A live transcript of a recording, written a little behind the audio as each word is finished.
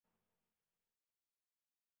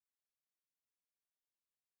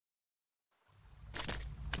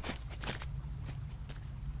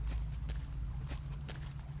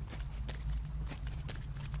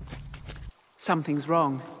Something's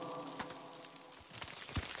wrong.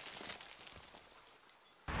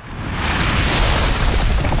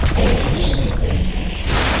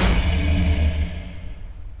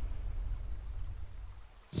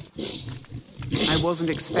 I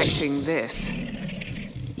wasn't expecting this.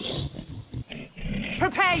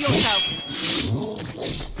 Prepare yourself!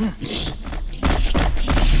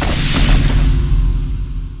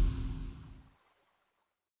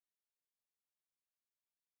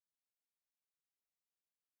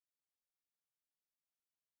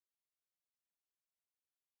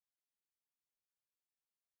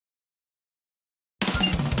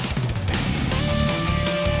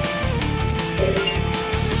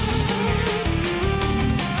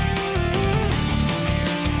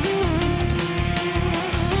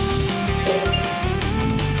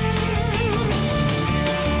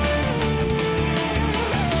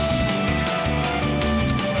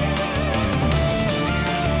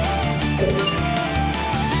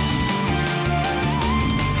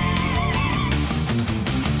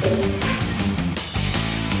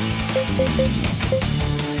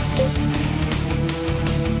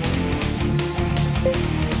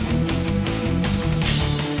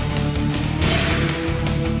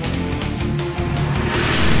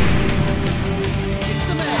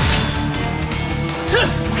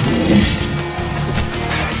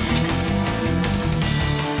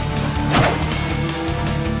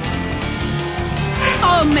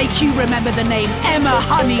 I'll make you remember the name Emma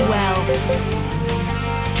Honeywell.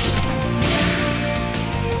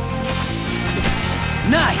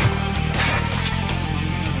 Nice!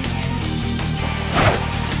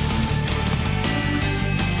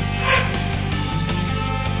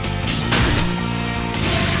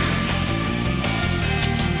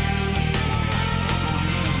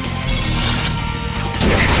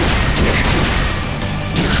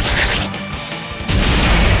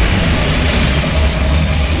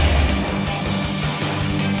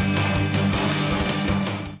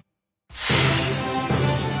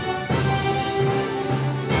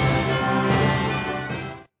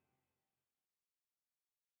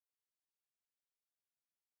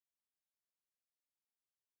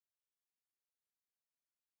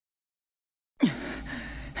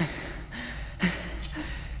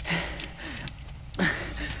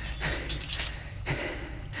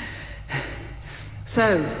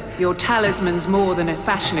 So, your talisman's more than a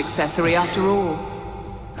fashion accessory after all.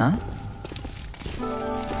 Huh?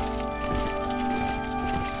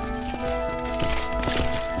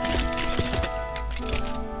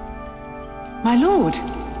 My lord!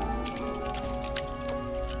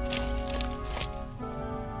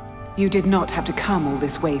 You did not have to come all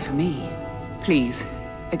this way for me. Please,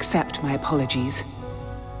 accept my apologies.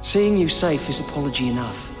 Seeing you safe is apology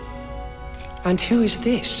enough. And who is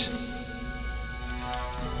this?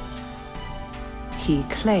 He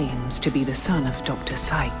claims to be the son of Dr.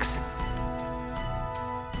 Sykes.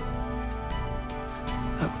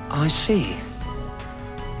 Oh, I see.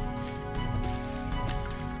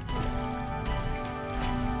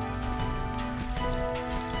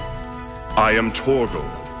 I am Torgal,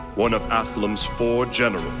 one of Athlum's 4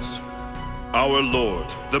 generals. Our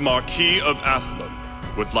lord, the Marquis of Athlum,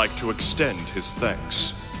 would like to extend his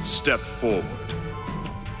thanks. Step forward.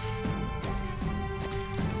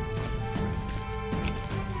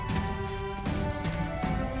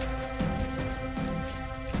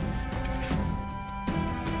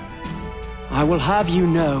 I will have you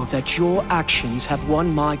know that your actions have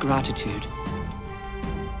won my gratitude.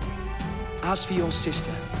 As for your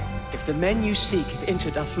sister, if the men you seek have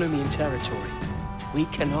entered Athlumian territory, we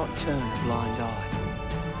cannot turn a blind eye.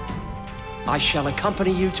 I shall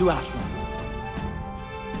accompany you to Athlum.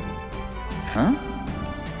 Huh?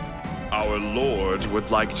 Our lord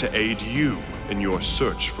would like to aid you in your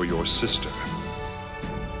search for your sister.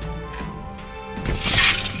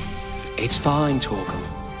 It's fine, Torgal.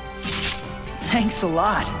 Thanks a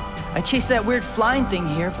lot. I chased that weird flying thing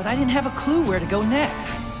here, but I didn't have a clue where to go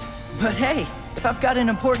next. But hey, if I've got an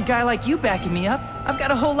important guy like you backing me up, I've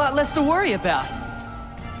got a whole lot less to worry about.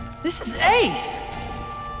 This is ace!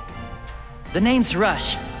 The name's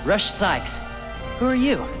Rush Sykes. Who are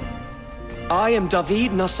you? I am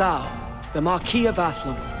David Nassau, the Marquis of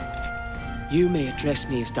Athlum. You may address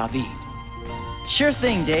me as David. Sure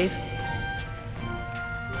thing, Dave.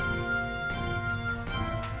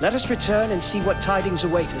 Let us return and see what tidings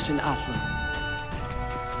await us in Athlum.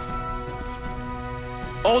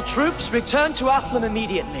 All troops, return to Athlum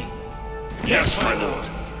immediately. Yes, my lord.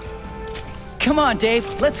 Come on,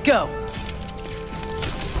 Dave, let's go.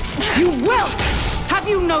 You whelp! Have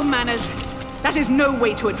you no manners? That is no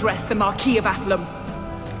way to address the Marquis of Athlum.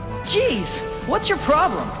 Jeez, what's your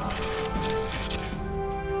problem?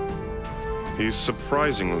 He's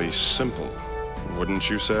surprisingly simple, wouldn't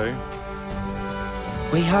you say?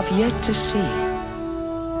 We have yet to see.